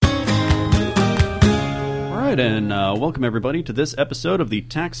right, and welcome everybody to this episode of the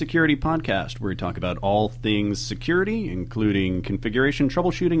Tax Security Podcast, where we talk about all things security, including configuration,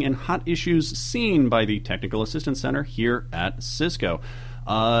 troubleshooting, and hot issues seen by the Technical Assistance Center here at Cisco.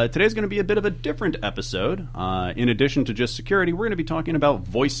 Today's going to be a bit of a different episode. In addition to just security, we're going to be talking about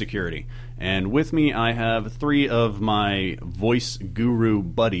voice security. And with me, I have three of my voice guru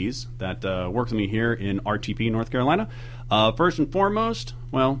buddies that work with me here in RTP, North Carolina. First and foremost,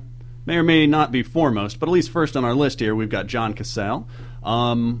 well, may or may not be foremost, but at least first on our list here, we've got John Cassell.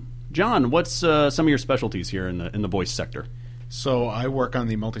 John, what's some of your specialties here in the voice sector? So I work on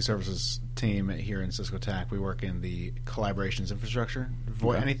the multi-services team here in Cisco TAC. We work in the collaborations infrastructure.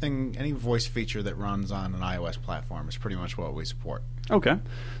 Okay. Any voice feature that runs on an iOS platform is pretty much what we support. Okay.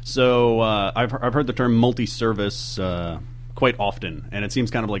 So I've heard the term multi-service quite often, and it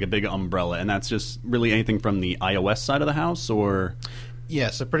seems kind of like a big umbrella, and that's just really anything from the iOS side of the house, or...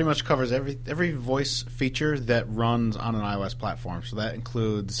 Yes, it pretty much covers every voice feature that runs on an iOS platform. So that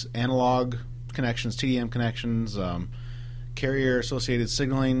includes analog connections, TDM connections, carrier-associated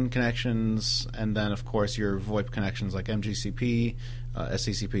signaling connections, and then, of course, your VoIP connections like MGCP,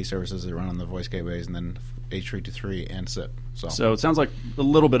 SCCP services that run on the voice gateways, and then H323 and SIP. So it sounds like a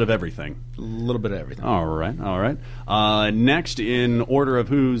little bit of everything. A little bit of everything. All right. Next in order of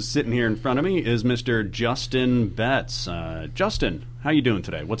who's sitting here in front of me is Mr. Justin Betts. Justin, how you doing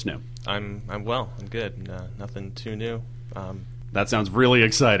today? What's new? I'm well. I'm good. Nothing too new. That sounds really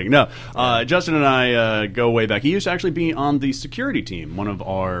exciting. No, Justin and I go way back. He used to actually be on the security team, one of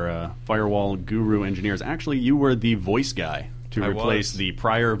our firewall guru engineers. Actually, you were the voice guy to replace the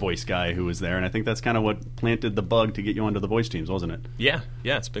prior voice guy who was there, and I think that's kind of what planted the bug to get you onto the voice teams, wasn't it? Yeah,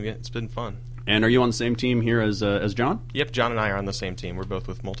 it's been fun. And are you on the same team here as John? Yep, John and I are on the same team. We're both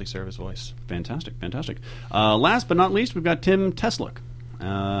with multi-service voice. Fantastic. Last but not least, we've got Tim Teslick.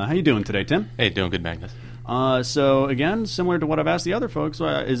 How you doing today, Tim? Hey, doing good, Magnus. So again, similar to what I've asked the other folks,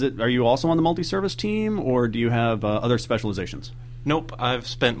 are you also on the multi-service team, or do you have other specializations? Nope, I've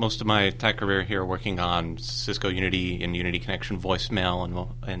spent most of my tech career here working on Cisco Unity and Unity Connection voicemail,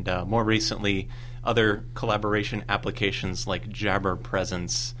 and more recently, other collaboration applications like Jabber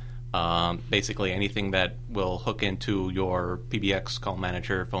Presence. Basically, anything that will hook into your PBX call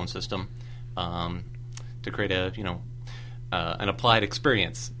manager phone system to create an applied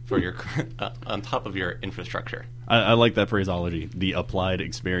experience for your on top of your infrastructure. I like that phraseology, the applied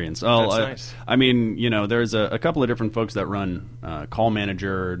experience. That's nice. I mean, there's a couple of different folks that run call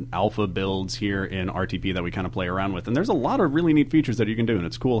manager alpha builds here in RTP that we kind of play around with, and there's a lot of really neat features that you can do, and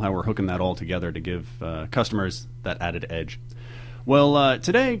it's cool how we're hooking that all together to give customers that added edge. Well,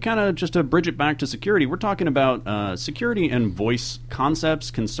 today, kind of just to bridge it back to security, we're talking about security and voice concepts,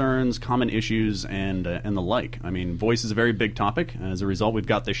 concerns, common issues, and the like. I mean, voice is a very big topic. As a result, we've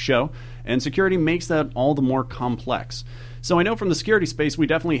got this show, and security makes that all the more complex. So I know from the security space, we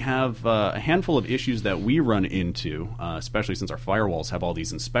definitely have a handful of issues that we run into, especially since our firewalls have all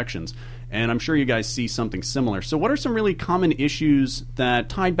these inspections, and I'm sure you guys see something similar. So what are some really common issues that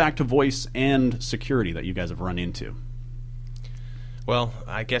tied back to voice and security that you guys have run into? Well,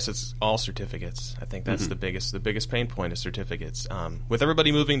 I guess it's all certificates. I think that's the biggest pain point is certificates. With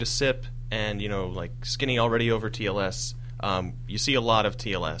everybody moving to SIP and like skinny already over TLS, you see a lot of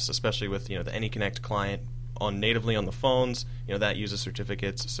TLS, especially with the AnyConnect client natively on the phones. That uses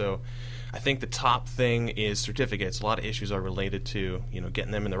certificates. So I think the top thing is certificates. A lot of issues are related to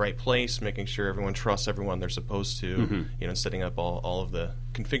getting them in the right place, making sure everyone trusts everyone they're supposed to, and setting up all of the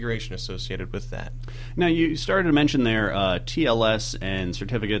configuration associated with that. Now, you started to mention there TLS and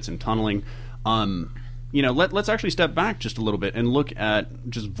certificates and tunneling. Let's actually step back just a little bit and look at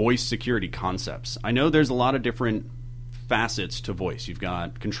just voice security concepts. I know there's a lot of different facets to voice. You've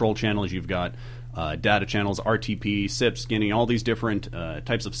got control channels, you've got data channels, RTP, SIP, skinning, all these different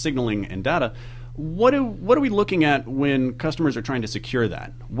types of signaling and data. What are we looking at when customers are trying to secure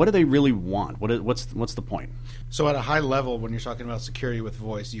that? What do they really want? What's the point? So at a high level, when you're talking about security with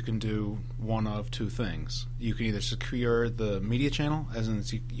voice, you can do one of two things. You can either secure the media channel, as in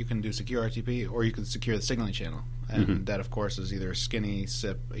you can do secure RTP, or you can secure the signaling channel. And that, of course, is either skinny,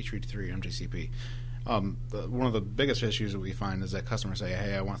 SIP, H323, or MGCP. One of the biggest issues that we find is that customers say,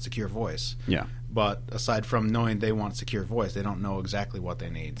 hey, I want secure voice. Yeah. But aside from knowing they want secure voice, they don't know exactly what they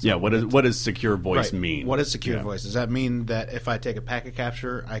need. So what does secure voice mean? What is secure voice? Does that mean that if I take a packet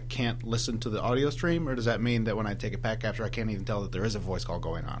capture, I can't listen to the audio stream? Or does that mean that when I take a packet capture, I can't even tell that there is a voice call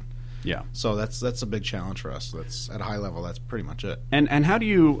going on? Yeah. So that's a big challenge for us. That's at a high level. That's pretty much it. And how do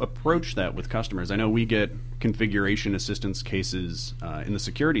you approach that with customers? I know we get configuration assistance cases in the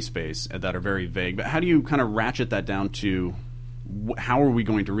security space that are very vague, but how do you kind of ratchet that down to how are we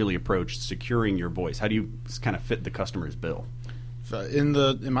going to really approach securing your voice? How do you kind of fit the customer's bill?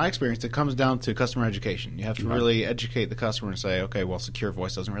 In my experience, it comes down to customer education. You have to really educate the customer and say, okay, well, secure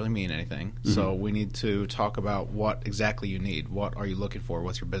voice doesn't really mean anything. So we need to talk about what exactly you need. What are you looking for?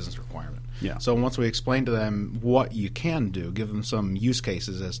 What's your business requirement? Yeah. So once we explain to them what you can do, give them some use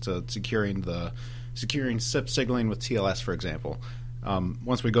cases as to securing SIP signaling with TLS, for example.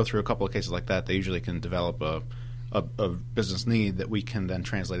 Once we go through a couple of cases like that, they usually can develop a business need that we can then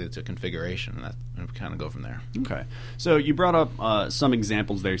translate it to configuration, and we kind of go from there. Okay. So you brought up some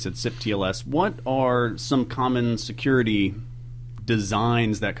examples there. You said SIP TLS. What are some common security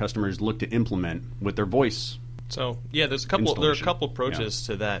designs that customers look to implement with their voice? So there's a couple. There are a couple approaches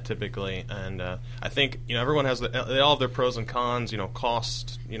to that typically, and I think everyone has they all have their pros and cons.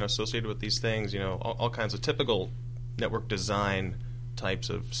 Cost associated with these things. All kinds of typical network design types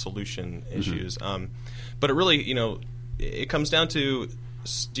of solution issues. But it really, it comes down to,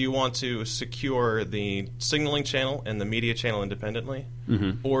 do you want to secure the signaling channel and the media channel independently,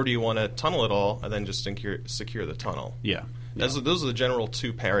 or do you want to tunnel it all and then just secure the tunnel? Yeah. Those are the general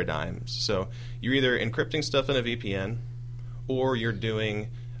two paradigms. So you're either encrypting stuff in a VPN, or you're doing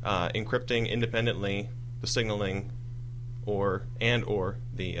encrypting independently the signaling, or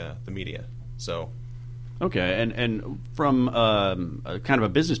the media. So. Okay, and from a kind of a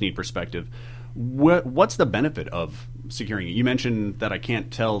business need perspective, what's the benefit of securing it? You mentioned that I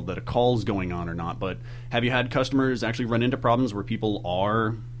can't tell that a call's going on or not, but have you had customers actually run into problems where people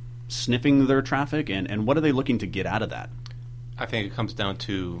are sniffing their traffic, and what are they looking to get out of that? I think it comes down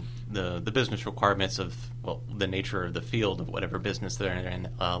to the business requirements of, the nature of the field of whatever business they're in,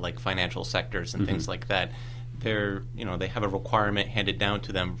 like financial sectors and things like that. They have a requirement handed down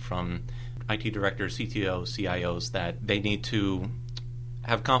to them from IT directors, CTOs, CIOs, that they need to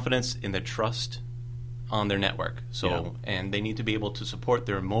have confidence in the trust on their network. And they need to be able to support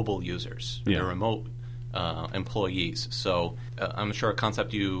their mobile users, their remote employees. So I'm sure a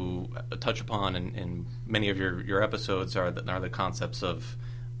concept you touch upon in many of your episodes are the concepts of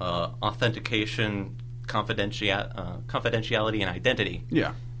authentication, confidentiality, and identity.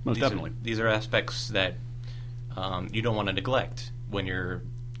 Yeah, most definitely. These are aspects that you don't want to neglect when you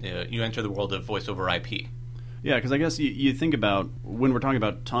enter the world of voice over IP. Yeah, because I guess you think about when we're talking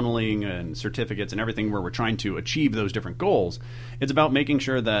about tunneling and certificates and everything where we're trying to achieve those different goals, it's about making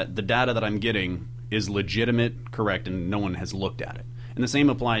sure that the data that I'm getting is legitimate, correct, and no one has looked at it. And the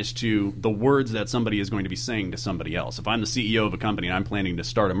same applies to the words that somebody is going to be saying to somebody else. If I'm the CEO of a company and I'm planning to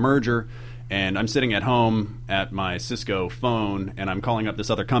start a merger, and I'm sitting at home at my Cisco phone and I'm calling up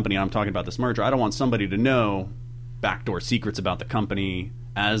this other company and I'm talking about this merger, I don't want somebody to know backdoor secrets about the company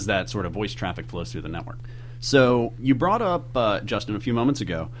as that sort of voice traffic flows through the network. So you brought up, Justin, a few moments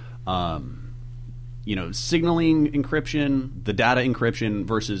ago, signaling encryption, the data encryption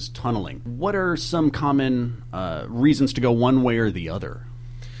versus tunneling. What are some common reasons to go one way or the other?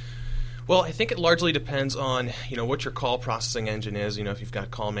 Well, I think it largely depends on, what your call processing engine is. If you've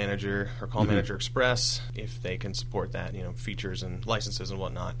got Call Manager or Call Manager Express, if they can support that, features and licenses and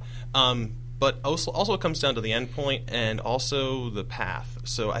whatnot. But also it comes down to the endpoint and also the path.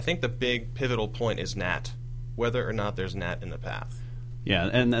 So I think the big pivotal point is NAT, whether or not there's NAT in the path. Yeah,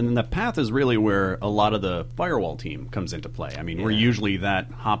 and the path is really where a lot of the firewall team comes into play. I mean, we're usually that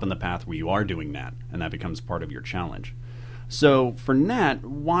hop in the path where you are doing NAT, and that becomes part of your challenge. So for NAT,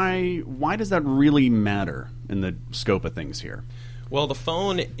 why does that really matter in the scope of things here? Well, the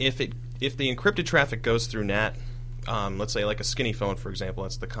phone, if the encrypted traffic goes through NAT, let's say like a skinny phone, for example,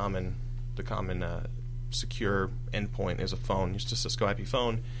 that's the common secure endpoint is a phone, just a Cisco IP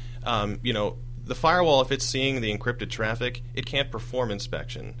phone. The firewall, if it's seeing the encrypted traffic, it can't perform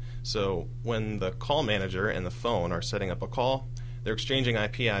inspection. So when the call manager and the phone are setting up a call, they're exchanging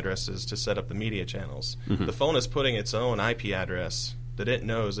IP addresses to set up the media channels. The phone is putting its own IP address that it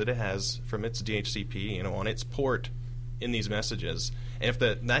knows that it has from its DHCP, on its port in these messages. And if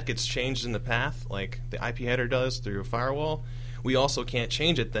that gets changed in the path, like the IP header does through a firewall, we also can't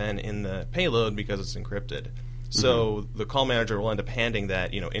change it then in the payload because it's encrypted. So the call manager will end up handing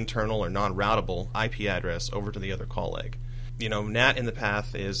that internal or non-routable IP address over to the other call leg. NAT in the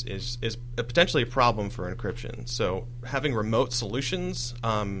path is potentially a problem for encryption. So having remote solutions,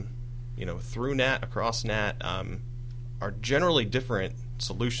 through NAT, across NAT, are generally different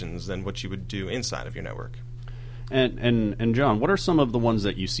solutions than what you would do inside of your network. And John, what are some of the ones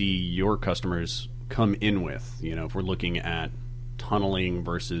that you see your customers come in with? If we're looking at tunneling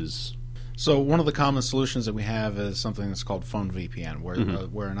versus So one of the common solutions that we have is something that's called Phone VPN,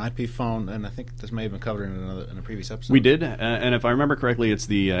 where an IP phone, and I think this may have been covered in a previous episode. We did, and if I remember correctly, it's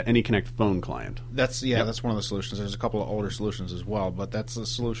the AnyConnect phone client. That's one of the solutions. There's a couple of older solutions as well, but that's a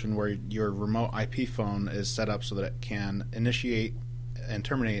solution where your remote IP phone is set up so that it can initiate and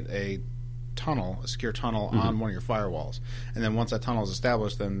terminate a secure tunnel on one of your firewalls, and then once that tunnel is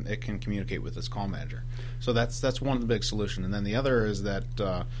established, then it can communicate with this call manager. So that's one big solution, and then the other is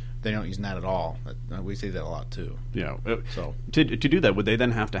that they don't use NAT at all. We see that a lot too. Yeah. So to do that, would they then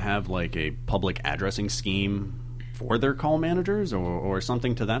have to have like a public addressing scheme for their call managers or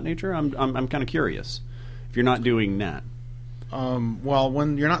something to that nature? I'm kind of curious. If you're not doing NAT, well,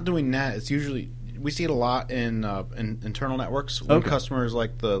 when you're not doing NAT, it's usually we see it a lot in internal networks. When customers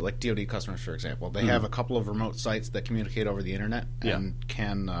like DoD customers, for example, they have a couple of remote sites that communicate over the internet and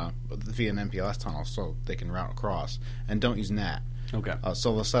can via an MPLS tunnel, so they can route across and don't use NAT. Okay.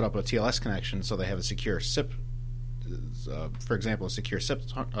 So they'll set up a TLS connection, so they have a secure SIP, for example, a secure SIP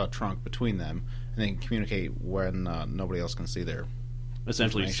trunk between them, and they can communicate when nobody else can see their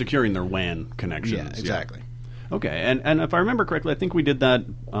essentially securing their WAN connections. Yeah, exactly. Yeah. Okay, and if I remember correctly, I think we did that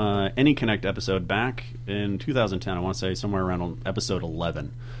AnyConnect episode back in 2010. I want to say somewhere around episode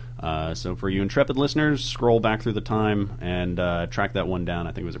 11. So for you intrepid listeners, scroll back through the time and track that one down.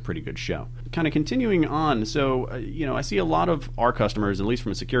 I think it was a pretty good show. Kind of continuing on, so I see a lot of our customers, at least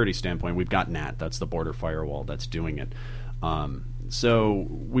from a security standpoint, we've got NAT. That's the border firewall that's doing it. So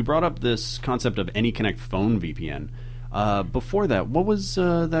we brought up this concept of AnyConnect Phone VPN. Before that, what was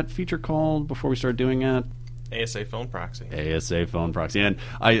that feature called before we started doing it? ASA Phone Proxy. ASA Phone Proxy. And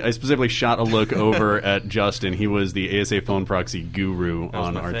I specifically shot a look over at Justin. He was the ASA Phone Proxy guru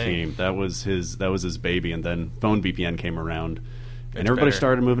on our team. That was his baby. And then Phone VPN came around, and everybody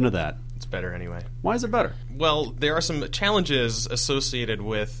started moving to that. It's better anyway. Why is it better? Well, there are some challenges associated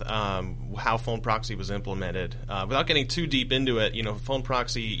with how Phone Proxy was implemented. Without getting too deep into it, Phone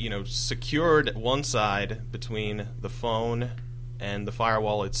Proxy, secured one side between the phone and the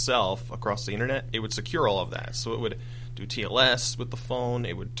firewall itself across the internet. It would secure all of that. So it would do TLS with the phone,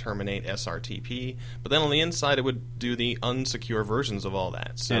 it would terminate SRTP, but then on the inside it would do the unsecure versions of all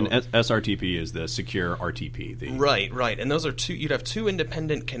that. So, and SRTP is the secure RTP. Right. And those are you'd have two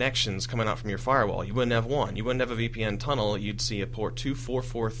independent connections coming out from your firewall. You wouldn't have one. You wouldn't have a VPN tunnel. You'd see a port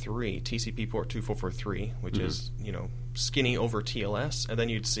 2443, TCP port 2443, which is, skinny over TLS, and then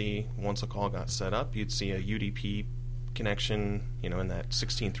you'd see, once a call got set up, you'd see a UDP connection, in that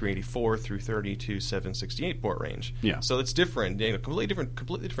 16384 through 32768 port range. Yeah. So it's different, completely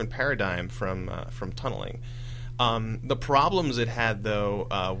different paradigm from tunneling. The problems it had,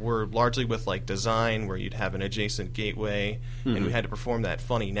 though, were largely with design, where you'd have an adjacent gateway, and we had to perform that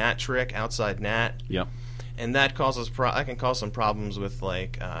funny NAT trick outside NAT. Yep. And that can cause some problems with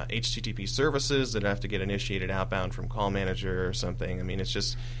HTTP services that have to get initiated outbound from call manager or something. I mean, it's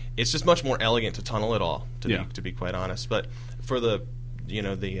just much more elegant to tunnel it all, to be quite honest. But for the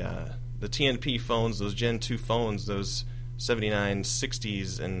TNP phones, those Gen 2 phones, those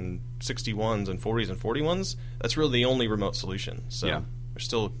 7960s and 61s and 40s and 41s, that's really the only remote solution. So there's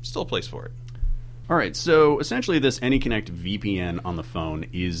still a place for it. All right, so essentially this AnyConnect VPN on the phone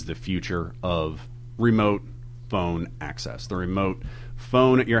is the future of remote phone access. The remote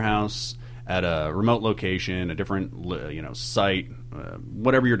phone at your house, at a remote location, a different site,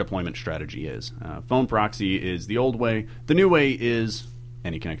 whatever your deployment strategy is. Phone proxy is the old way. The new way is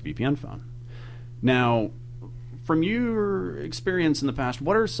AnyConnect VPN phone. Now, from your experience in the past,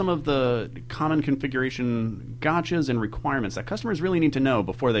 what are some of the common configuration gotchas and requirements that customers really need to know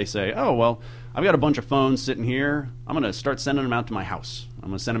before they say, oh, well, I've got a bunch of phones sitting here. I'm going to start sending them out to my house. I'm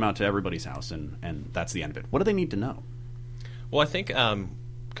going to send them out to everybody's house, and that's the end of it. What do they need to know? Well, I think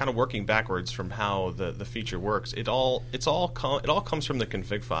kind of working backwards from how the feature works, it all comes from the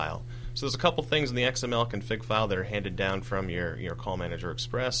config file. So there's a couple things in the XML config file that are handed down from your Call Manager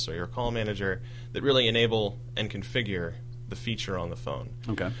Express or your Call Manager that really enable and configure the feature on the phone.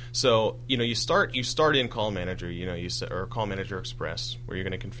 Okay. So you start in Call Manager, or Call Manager Express, where you're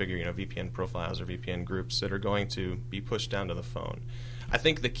going to configure VPN profiles or VPN groups that are going to be pushed down to the phone. I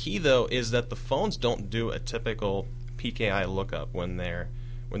think the key though is that the phones don't do a typical PKI lookup when they're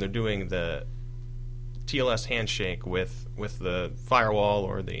doing the TLS handshake with the firewall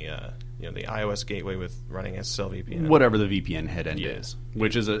or the iOS gateway with running SSL VPN. Whatever the VPN head end is,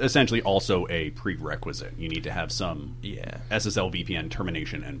 which is essentially also a prerequisite. You need to have some SSL VPN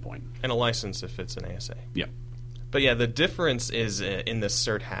termination endpoint. And a license if it's an ASA. Yeah. But yeah, the difference is in the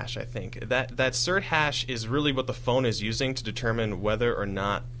cert hash, I think. That cert hash is really what the phone is using to determine whether or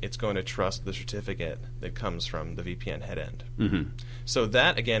not it's going to trust the certificate that comes from the VPN head end. Mm-hmm. So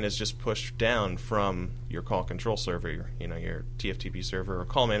that, again, is just pushed down from your call control server, your TFTP server, or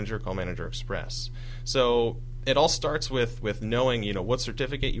Call Manager Express. So it all starts with knowing, what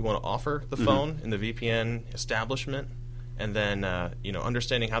certificate you want to offer the phone in the VPN establishment, and then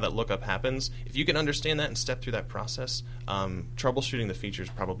understanding how that lookup happens. If you can understand that and step through that process, troubleshooting the feature is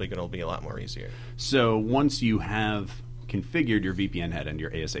probably going to be a lot more easier. So once you have configured your VPN head and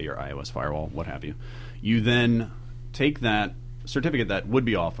your ASA, your iOS firewall, what have you, you then take that certificate that would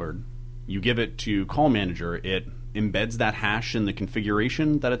be offered, you give it to Call Manager, it embeds that hash in the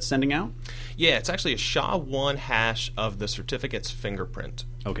configuration that it's sending out? Yeah, it's actually a SHA-1 hash of the certificate's fingerprint.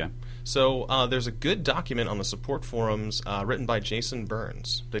 Okay. So there's a good document on the support forums written by Jason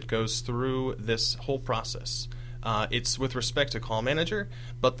Burns that goes through this whole process. It's with respect to Call Manager,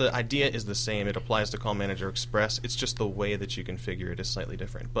 but the idea is the same. It applies to Call Manager Express. It's just the way that you configure it is slightly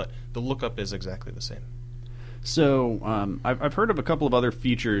different, but the lookup is exactly the same. So I've heard of a couple of other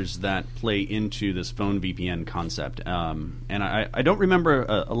features that play into this phone VPN concept, and I don't remember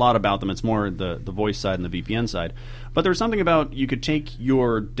a lot about them. It's more the voice side and the VPN side. But there's something about you could take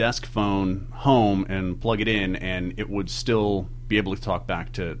your desk phone home and plug it in, and it would still be able to talk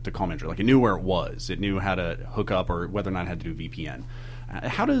back to Call Manager. Like it knew where it was. It knew how to hook up or whether or not it had to do VPN.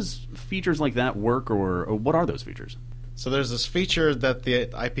 How does features like that work, or what are those features? So there's this feature that the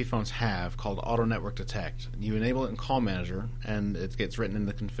IP phones have called Auto Network Detect. You enable it in Call Manager, and it gets written in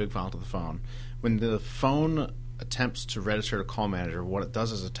the config file to the phone. When the phone attempts to register to Call Manager, what it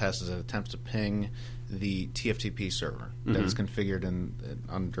does as a test is it attempts to ping the TFTP server that is configured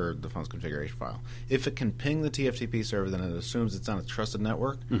under the phone's configuration file. If it can ping the TFTP server, then it assumes it's on a trusted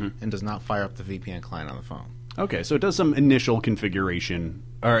network and does not fire up the VPN client on the phone. Okay, so it does some initial configuration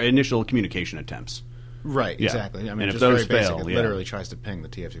or initial communication attempts. Right, Yeah. exactly. I mean, And if just those very basic. fail, It yeah. literally tries to ping the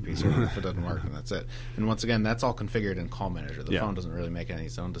TFTP server. If it doesn't work, then that's it. And once again, that's all configured in Call Manager. The Yeah. phone doesn't really make any of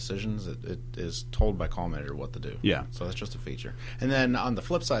its own decisions. It is told by Call Manager what to do. Yeah. So that's just a feature. And then on the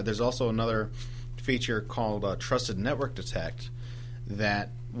flip side, there's also another feature called Trusted Network Detect that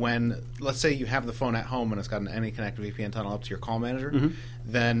when, let's say you have the phone at home and it's got an AnyConnect VPN tunnel up to your Call Manager,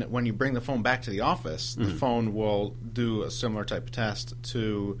 then when you bring the phone back to the office, the phone will do a similar type of test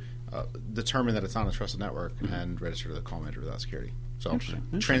to determine that it's on a trusted network and register to the Call Manager without security. So Interesting.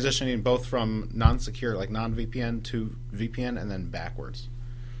 transitioning both from non-secure, like non-VPN, to VPN and then backwards.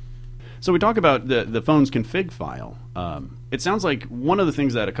 So we talk about the phone's config file. It sounds like one of the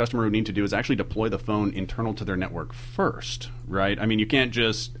things that a customer would need to do is actually deploy the phone internal to their network first, right? I mean, you can't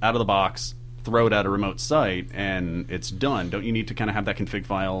just, out of the box, throw it at a remote site and it's done. Don't you need to kind of have that config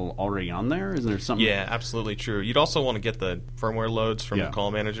file already on there? Is there something? Yeah, absolutely true. You'd also want to get the firmware loads from Yeah. the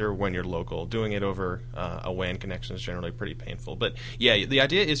Call Manager when you're local. Doing it over a WAN connection is generally pretty painful. But yeah, the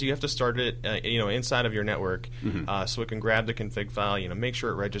idea is you have to start it, inside of your network, so it can grab the config file. Make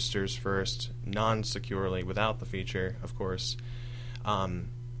sure it registers first, non-securely, without the feature, of course, and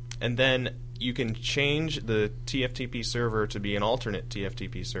then you can change the TFTP server to be an alternate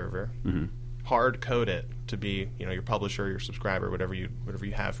TFTP server. Hard code it to be, your publisher, your subscriber, whatever you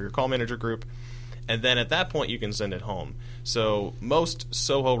have for your Call Manager group, and then at that point you can send it home. So most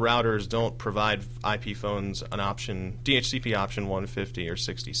SOHO routers don't provide IP phones an option, DHCP option 150 or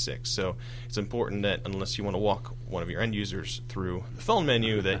 66. So it's important that unless you want to walk one of your end users through the phone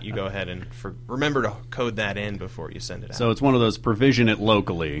menu, that you go ahead and remember to code that in before you send it out. So it's one of those provision it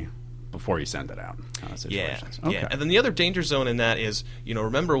locally before you send it out Yeah, situations. yeah. And then the other danger zone in that is,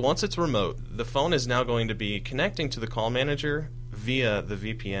 remember, once it's remote, the phone is now going to be connecting to the Call Manager via the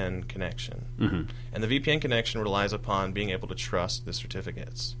VPN connection. And the VPN connection relies upon being able to trust the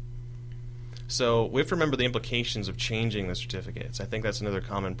certificates. So we have to remember the implications of changing the certificates. I think that's another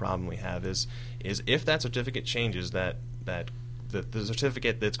common problem we have is if that certificate changes, that the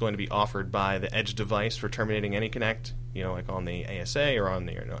certificate that's going to be offered by the edge device for terminating AnyConnect, like on the ASA or on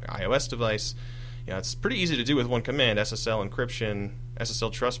the iOS device, it's pretty easy to do with one command, SSL encryption,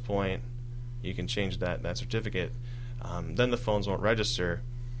 SSL trust point. You can change that certificate. Then the phones won't register.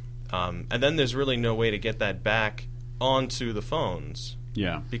 And then there's really no way to get that back onto the phones.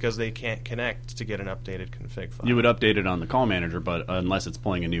 Yeah. Because they can't connect to get an updated config file. You would update it on the Call Manager, but unless it's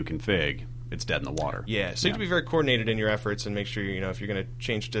pulling a new config, it's dead in the water. Yeah, so you have to be very coordinated in your efforts and make sure, if you're going to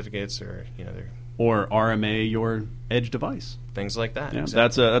change certificates or, Or RMA your edge device. things like that. Yeah,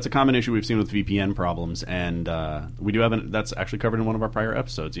 Exactly. that's a common issue we've seen with VPN problems, and we do have that's actually covered in one of our prior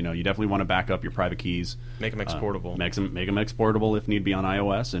episodes. You definitely want to back up your private keys, Make them exportable. make them exportable if need be on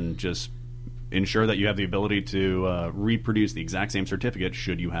iOS, and just ensure that you have the ability to reproduce the exact same certificate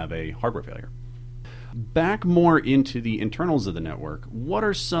should you have a hardware failure. Back more into the internals of the network, what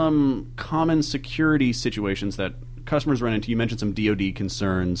are some common security situations that customers run into? You mentioned some DoD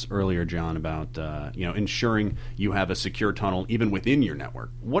concerns earlier, John, about ensuring you have a secure tunnel even within your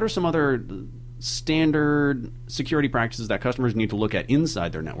network. What are some other standard security practices that customers need to look at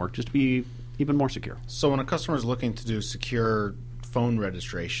inside their network just to be even more secure? So when a customer is looking to do secure phone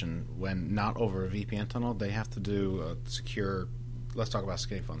registration when not over a VPN tunnel, they have to do a secure. Let's talk about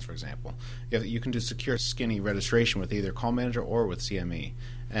skinny phones, for example. You can do secure skinny registration with either Call Manager or with CME.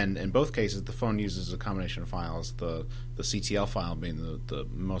 And in both cases, the phone uses a combination of files, the CTL file being the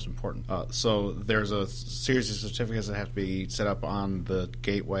most important. So there's a series of certificates that have to be set up on the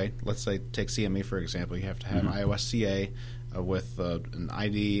gateway. Let's say, take CME, for example. You have to have iOS CA with an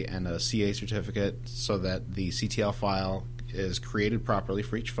ID and a CA certificate so that the CTL file is created properly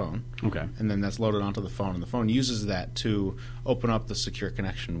for each phone. Okay. And then that's loaded onto the phone, and the phone uses that to open up the secure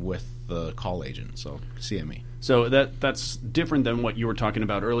connection with the call agent, so CME. So that's different than what you were talking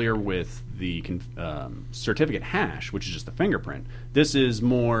about earlier with the certificate hash, which is just the fingerprint. This is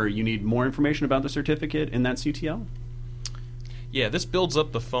more, you need more information about the certificate in that CTL? Yeah, this builds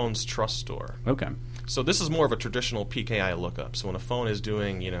up the phone's trust store. Okay. So this is more of a traditional PKI lookup. So when a phone is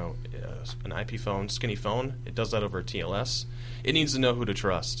doing, an IP phone, skinny phone, it does that over TLS. It needs to know who to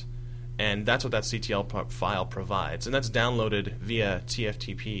trust. And that's what that CTL file provides. And that's downloaded via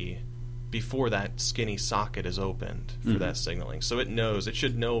TFTP before that skinny socket is opened for that signaling. So it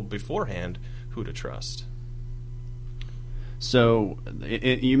should know beforehand who to trust. So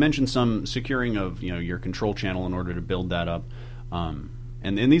you mentioned some securing of your control channel in order to build that up.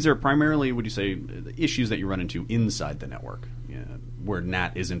 And these are primarily, would you say, issues that you run into inside the network, where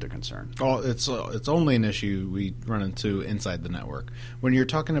NAT isn't a concern? Oh, it's only an issue we run into inside the network. When you're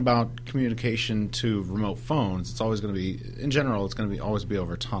talking about communication to remote phones, it's always going to be, in general, it's going to always be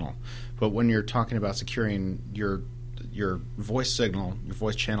over a tunnel. But when you're talking about securing your voice signal, your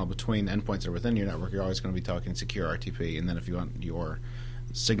voice channel between endpoints that are within your network, you're always going to be talking secure RTP. And then if you want your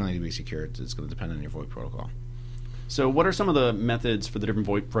signaling to be secure, it's going to depend on your VoIP protocol. So what are some of the methods for the different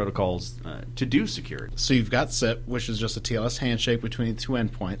VoIP protocols to do security? So you've got SIP, which is just a TLS handshake between two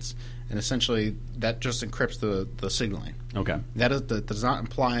endpoints, and essentially that just encrypts the signaling. Okay. That does not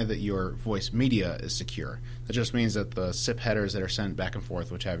imply that your voice media is secure. That just means that the SIP headers that are sent back and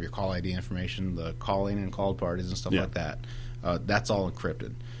forth, which have your call ID information, the calling and called parties and stuff like that, that's all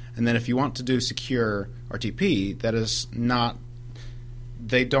encrypted. And then if you want to do secure RTP, that is not...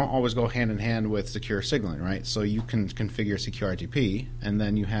 They don't always go hand in hand with secure signaling, right? So you can configure secure RTP, and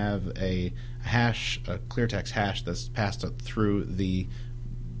then you have a hash, a clear text hash that's passed through the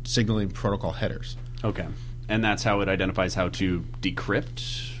signaling protocol headers. Okay. And that's how it identifies how to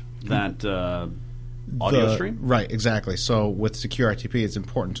decrypt that audio stream? Right, exactly. So with secure RTP, it's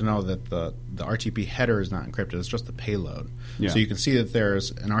important to know that the RTP header is not encrypted. It's just the payload. Yeah. So you can see that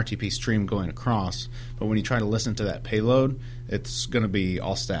there's an RTP stream going across, but when you try to listen to that payload, it's going to be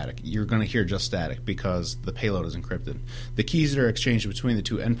all static. You're going to hear just static because the payload is encrypted. The keys that are exchanged between the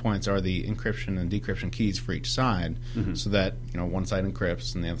two endpoints are the encryption and decryption keys for each side, so that one side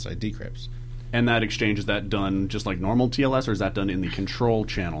encrypts and the other side decrypts. And that exchange, is that done just like normal TLS, or is that done in the control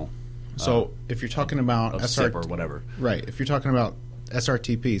channel? So if you're talking about SIP or whatever. Right. If you're talking about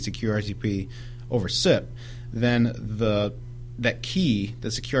SRTP, secure RTP over SIP, then that key,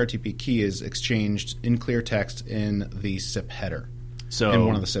 the secure RTP key, is exchanged in clear text in the SIP header. So in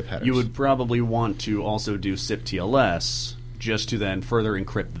one of the SIP headers. You would probably want to also do SIP TLS just to then further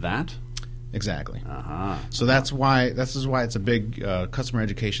encrypt that? Exactly. Uh-huh. So this is why it's a big customer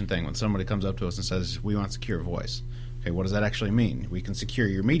education thing when somebody comes up to us and says, we want secure voice. Okay, what does that actually mean? We can secure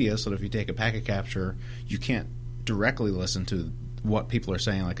your media so that if you take a packet capture, you can't directly listen to what people are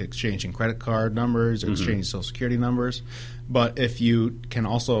saying, like exchanging credit card numbers or exchanging social security numbers. But if you can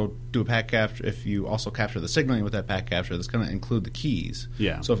also do a packet capture, if you also capture the signaling with that packet capture, that's going to include the keys.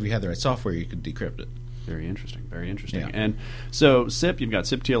 Yeah. So if you have the right software, you could decrypt it. Very interesting. Very interesting. Yeah. And so SIP, you've got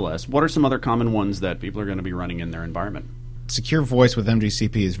SIP TLS. What are some other common ones that people are going to be running in their environment? Secure voice with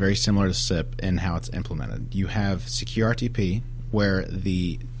MGCP is very similar to SIP in how it's implemented. You have secure RTP, where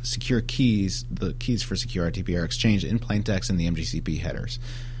the secure keys, the keys for secure RTP, are exchanged in plain text in the MGCP headers.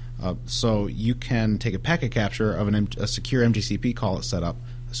 So you can take a packet capture of a secure MGCP call that's set up,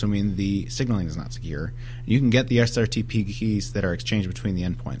 assuming the signaling is not secure. You can get the SRTP keys that are exchanged between the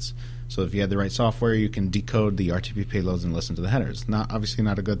endpoints. So if you have the right software, you can decode the RTP payloads and listen to the headers. Obviously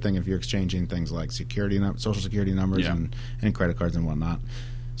not a good thing if you're exchanging things like social security numbers and credit cards and whatnot.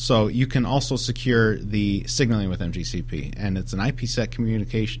 So you can also secure the signaling with MGCP, and it's an IPsec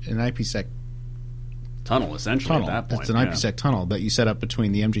communication, an IPsec tunnel, essentially, tunnel. at that point. It's an IPsec tunnel that you set up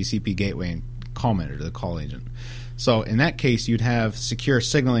between the MGCP gateway and call manager, the call agent. So in that case, you'd have secure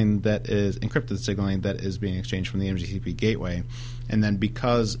signaling that is encrypted signaling that is being exchanged from the MGCP gateway. And then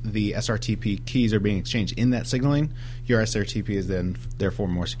because the SRTP keys are being exchanged in that signaling, your SRTP is then therefore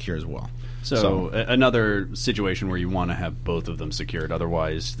more secure as well. So another situation where you want to have both of them secured.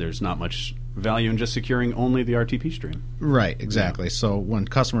 Otherwise, there's not much value in just securing only the RTP stream. Right, exactly. Yeah. So when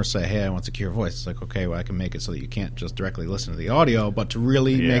customers say, hey, I want secure voice, it's like, okay, well, I can make it so that you can't just directly listen to the audio, but to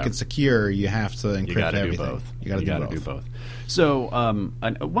really make it secure, you have to encrypt everything. You got to do both. So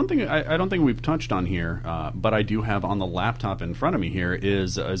one thing I don't think we've touched on here, but I do have on the laptop in front of me here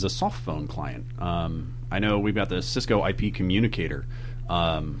is a soft phone client. I know we've got the Cisco IP communicator.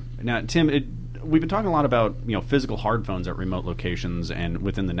 Now, Tim, we've been talking a lot about physical hard phones at remote locations and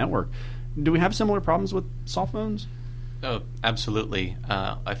within the network. Do we have similar problems with soft phones? Oh, absolutely.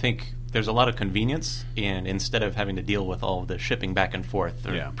 I think there's a lot of convenience, and instead of having to deal with all of the shipping back and forth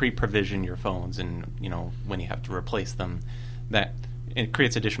or pre-provision your phones, and when you have to replace them, that it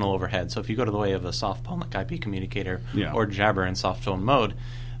creates additional overhead. So if you go to the way of a soft phone like IP communicator or Jabber in soft phone mode,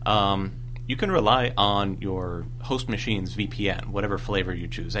 you can rely on your host machine's VPN, whatever flavor you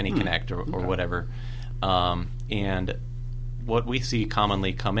choose, AnyConnect or whatever. And what we see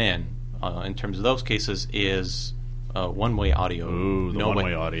commonly come in terms of those cases is one-way audio. Ooh,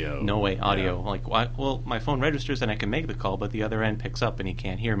 one-way audio. No-way audio. Like, well, my phone registers and I can make the call, but the other end picks up and he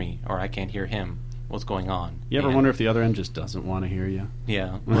can't hear me, or I can't hear him. What's going on? You ever wonder if the other end just doesn't want to hear you?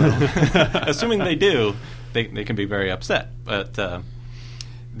 Yeah. Well, assuming they do, they can be very upset. But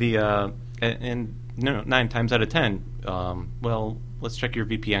and 9 times out of 10, well, let's check your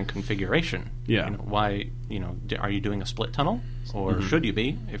VPN configuration. Yeah. Why? Are you doing a split tunnel, or should you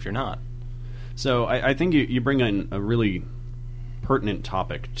be? If you're not. So I think you bring in a really pertinent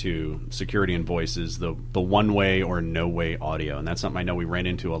topic to security and voice is the one-way or no-way audio, and that's something I know we ran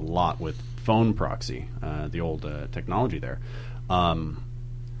into a lot with phone proxy, the old technology there.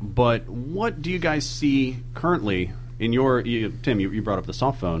 But what do you guys see currently in your Tim? You brought up the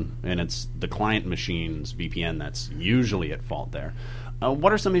soft phone, and it's the client machine's VPN that's usually at fault there.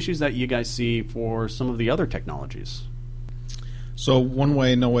 What are some issues that you guys see for some of the other technologies? So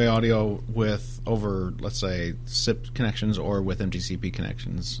one-way, no-way audio with over, let's say, SIP connections or with MGCP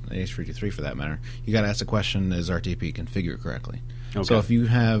connections, H323 for that matter, you got to ask the question: is RTP configured correctly? Okay. So if you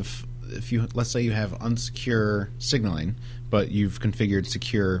let's say you have unsecure signaling, but you've configured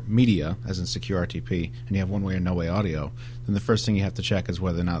secure media, as in secure RTP, and you have one-way or no-way audio, then the first thing you have to check is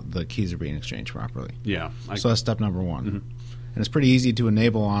whether or not the keys are being exchanged properly. Yeah. So that's step number one. Mm-hmm. And it's pretty easy to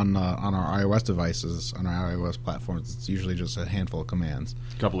enable on our iOS devices, on our iOS platforms. It's usually just a handful of commands.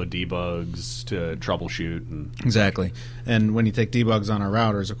 A couple of debugs to troubleshoot. Exactly. And when you take debugs on our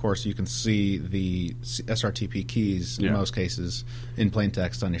routers, of course, you can see the SRTP keys, in most cases, in plain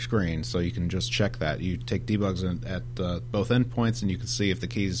text on your screen. So you can just check that. You take debugs at both endpoints, and you can see if the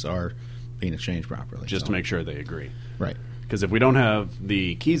keys are being exchanged properly. Just to make sure they agree. Right. Because if we don't have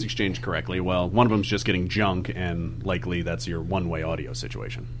the keys exchanged correctly, well, one of them's just getting junk, and likely that's your one-way audio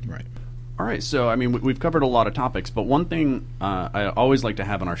situation. Right. All right, so, I mean, we've covered a lot of topics, but one thing I always like to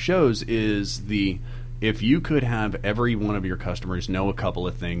have on our shows is if you could have every one of your customers know a couple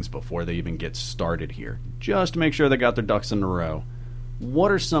of things before they even get started here, just to make sure they got their ducks in a row,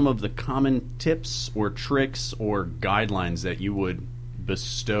 what are some of the common tips or tricks or guidelines that you would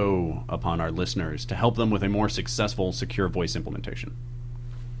bestow upon our listeners to help them with a more successful secure voice implementation?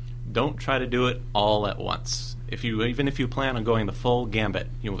 Don't try to do it all at once. Even if you plan on going the full gambit,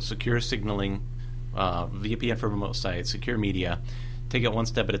 secure signaling, VPN for remote sites, secure media, take it one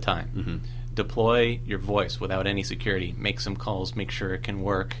step at a time. Mm-hmm. Deploy your voice without any security. Make some calls. Make sure it can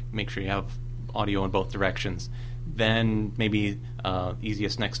work. Make sure you have audio in both directions. Then maybe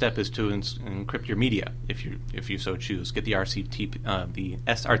easiest next step is to encrypt your media if you so choose. Get the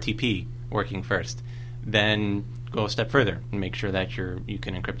SRTP working first. Then go a step further and make sure that you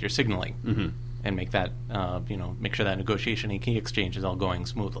can encrypt your signaling and make that make sure that negotiation and key exchange is all going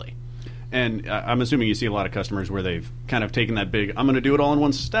smoothly. And I'm assuming you see a lot of customers where they've kind of taken that big, I'm going to do it all in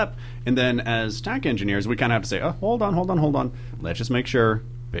one step, and then as TAC engineers, we kind of have to say, oh, hold on. Let's just make sure.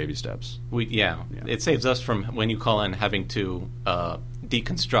 Baby steps. It saves us from, when you call in, having to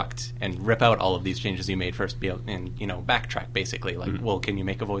deconstruct and rip out all of these changes you made first, and backtrack basically. Like, well, can you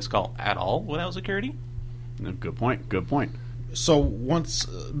make a voice call at all without security? Good point. So once,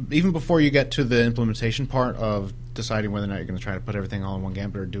 even before you get to the implementation part of deciding whether or not you're going to try to put everything all in one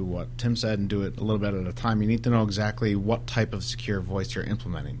gambit or do what Tim said and do it a little bit at a time, you need to know exactly what type of secure voice you're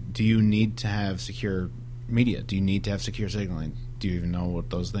implementing. Do you need to have secure media? Do you need to have secure signaling? do you even know what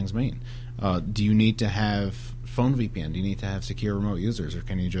those things mean? Do you need to have phone VPN? Do you need to have secure remote users, or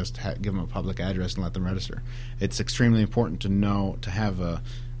can you just give them a public address and let them register? It's extremely important to know, to have a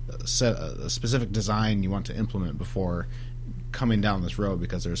specific design you want to implement before coming down this road,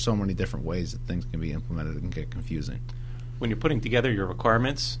 because there's so many different ways that things can be implemented and get confusing. When you're putting together your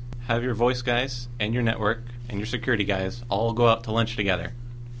requirements, have your voice guys and your network and your security guys all go out to lunch together.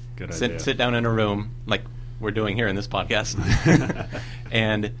 Good idea. Sit down in a room like we're doing here in this podcast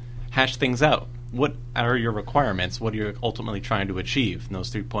and hash things out. What are your requirements? What are you ultimately trying to achieve? And those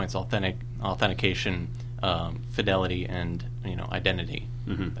 3 points: authentication, fidelity, and identity.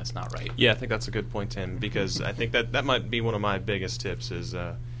 Mm-hmm. That's not right. Yeah, I think that's a good point, Tim, because I think that might be one of my biggest tips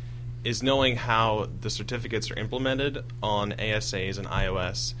is knowing how the certificates are implemented on ASAs and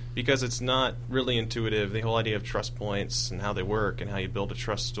iOS, because it's not really intuitive. The whole idea of trust points and how they work and how you build a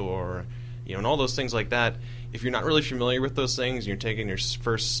trust store, and all those things like that. If you're not really familiar with those things, and you're taking your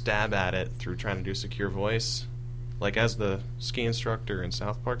first stab at it through trying to do secure voice, like as the ski instructor in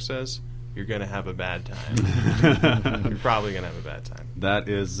South Park says, you're going to have a bad time. You're probably going to have a bad time. That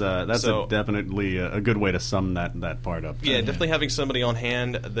is definitely a good way to sum that part up. Yeah, definitely having somebody on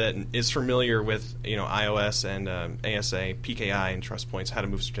hand that is familiar with iOS and ASA, PKI, and trust points, how to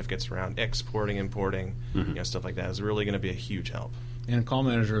move certificates around, exporting, importing, stuff like that is really going to be a huge help. And Call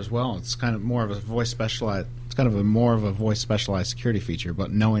Manager as well. It's kind of more of a voice specialized. It's kind of more of a voice specialized security feature.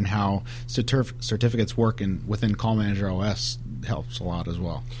 But knowing how certificates work within Call Manager OS helps a lot as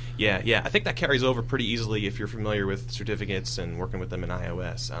well. Yeah. I think that carries over pretty easily if you're familiar with certificates and working with them in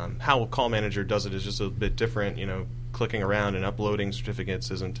iOS. How Call Manager does it is just a bit different. Clicking around and uploading certificates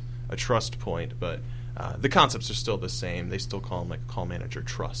isn't a trust point, but the concepts are still the same. They still call them like Call Manager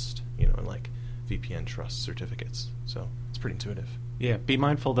Trust, and like VPN Trust certificates. So it's pretty intuitive. Yeah, be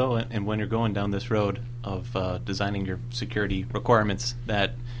mindful, though, and when you're going down this road of designing your security requirements,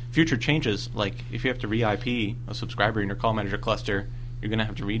 that future changes, like if you have to re-IP a subscriber in your Call Manager cluster, you're going to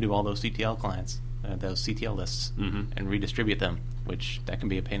have to redo all those CTL clients, those CTL lists, and redistribute them, which that can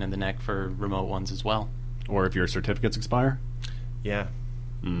be a pain in the neck for remote ones as well. Or if your certificates expire. Yeah.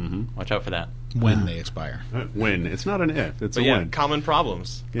 Mm-hmm. Watch out for that. When they expire. When. It's not an if, it's but a yeah, when. Common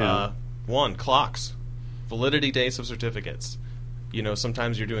problems. Yeah. One, clocks. Validity dates of certificates.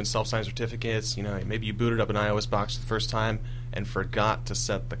 Sometimes you're doing self-signed certificates. Maybe you booted up an iOS box the first time and forgot to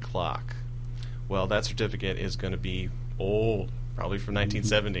set the clock. Well, that certificate is going to be old, probably from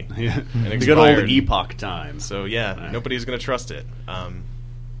 1970. Yeah. And The good old expired. epoch time. So, yeah, nobody's going to trust it.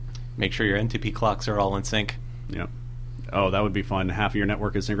 Make sure your NTP clocks are all in sync. Yep. Oh, that would be fun. Half of your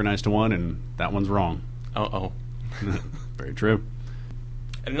network is synchronized to one, and that one's wrong. Oh. Very true.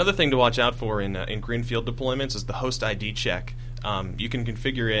 And another thing to watch out for in greenfield deployments is the host ID check. You can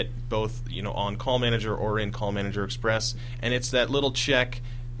configure it both, on Call Manager or in Call Manager Express, and it's that little check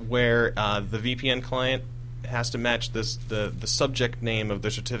where the VPN client has to match the subject name of the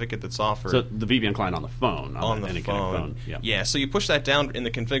certificate that's offered. So the VPN client on the phone. On the any phone. kind of phone. Yeah, so you push that down in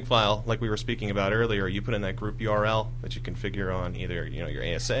the config file, like we were speaking about earlier. You put in that group URL that you configure on either your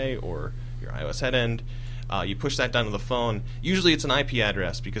ASA or your iOS head end. You push that down to the phone. Usually it's an IP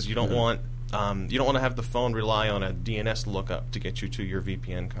address because you don't want to have the phone rely on a DNS lookup to get you to your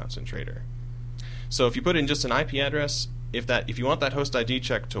VPN concentrator. So if you put in just an IP address, if you want that host ID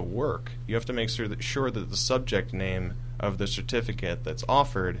check to work, you have to make sure that the subject name of the certificate that's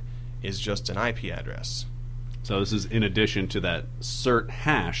offered is just an IP address. So this is in addition to that cert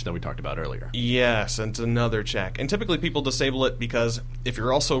hash that we talked about earlier. Yes, and it's another check. And typically people disable it because if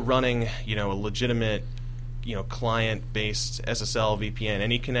you're also running, a legitimate, client-based SSL, VPN,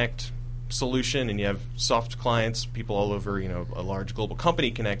 AnyConnect solution, and you have soft clients, people all over, a large global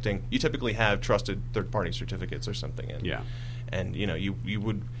company connecting, you typically have trusted third-party certificates or something in. Yeah. And,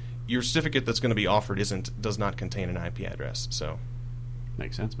 your certificate that's going to be offered does not contain an IP address. So,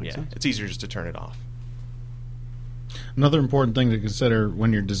 Makes sense. It's easier just to turn it off. Another important thing to consider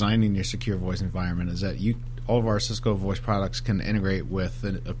when you're designing your secure voice environment is that all of our Cisco voice products can integrate with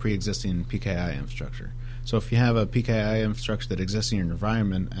a pre-existing PKI infrastructure. So if you have a PKI infrastructure that exists in your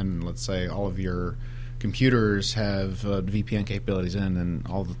environment, and let's say all of your computers have VPN capabilities in,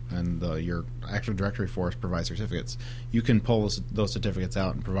 and your Active Directory force provides certificates, you can pull those certificates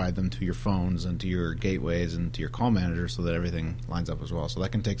out and provide them to your phones and to your gateways and to your call manager so that everything lines up as well. So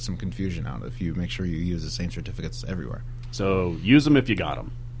that can take some confusion out if you make sure you use the same certificates everywhere. So use them if you got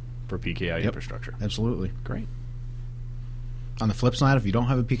them for PKI infrastructure. Absolutely. Great. On the flip side, if you don't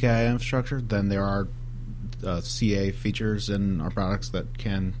have a PKI infrastructure, then there are CA features in our products that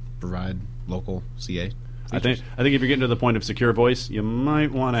can provide local CA features. I think if you're getting to the point of secure voice, you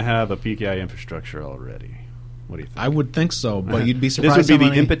might want to have a PKI infrastructure already. What do you think? I would think so, but you'd be surprised. This would be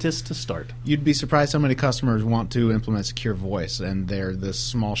how the many, impetus to start. You'd be surprised how many customers want to implement secure voice, and they're this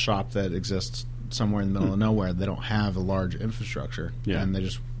small shop that exists somewhere in the middle of nowhere. They don't have a large infrastructure, and they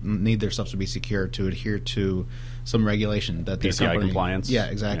just need their stuff to be secure to adhere to some regulation that their PCI company, compliance. Yeah,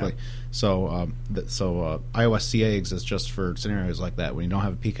 exactly. Yeah. So, iOS CA exists just for scenarios like that. When you don't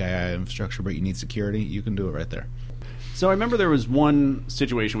have a PKI infrastructure but you need security, you can do it right there. So I remember there was one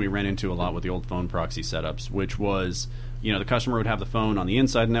situation we ran into a lot with the old phone proxy setups, which was, the customer would have the phone on the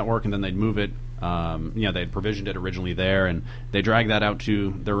inside network, and then they'd move it. They'd provisioned it originally there, and they drag that out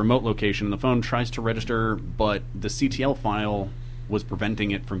to their remote location, and the phone tries to register, but the CTL file was preventing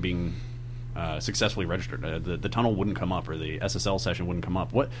it from being successfully registered. The tunnel wouldn't come up, or the SSL session wouldn't come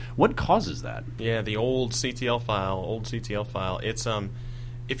up. What causes that? Yeah, the old CTL file. It's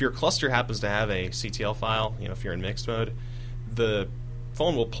if your cluster happens to have a CTL file, if you're in mixed mode, the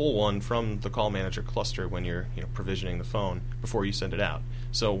phone will pull one from the call manager cluster when you're provisioning the phone before you send it out.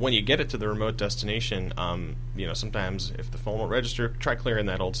 So when you get it to the remote destination, sometimes if the phone won't register, try clearing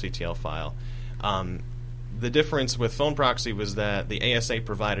that old CTL file. The difference with phone proxy was that the ASA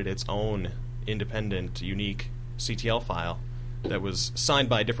provided its own independent, unique CTL file that was signed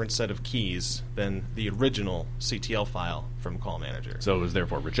by a different set of keys than the original CTL file from Call Manager. So it was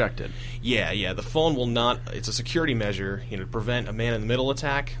therefore rejected. Yeah. The phone will not. It's a security measure, to prevent a man-in-the-middle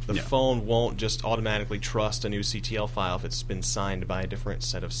attack. The phone won't just automatically trust a new CTL file if it's been signed by a different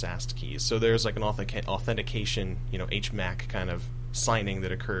set of SAST keys. So there's like an authentication, HMAC kind of signing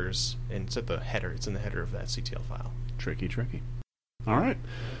that occurs, and it's at the header. It's in the header of that CTL file. Tricky. All right.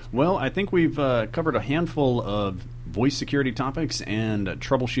 Well, I think we've covered a handful of voice security topics and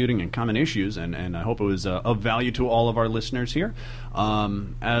troubleshooting and common issues, and I hope it was of value to all of our listeners here.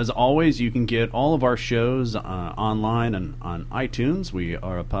 As always, you can get all of our shows online and on iTunes. We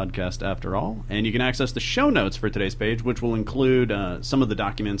are a podcast after all, and you can access the show notes for today's page, which will include some of the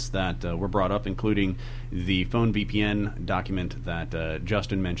documents that were brought up, including the phone VPN document that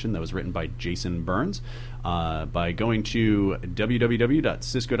Justin mentioned that was written by Jason Burns. By going to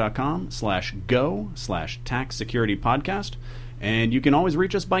www.cisco.com/go/tax security podcast. And you can always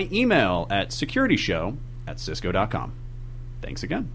reach us by email at securityshow@cisco.com. Thanks again.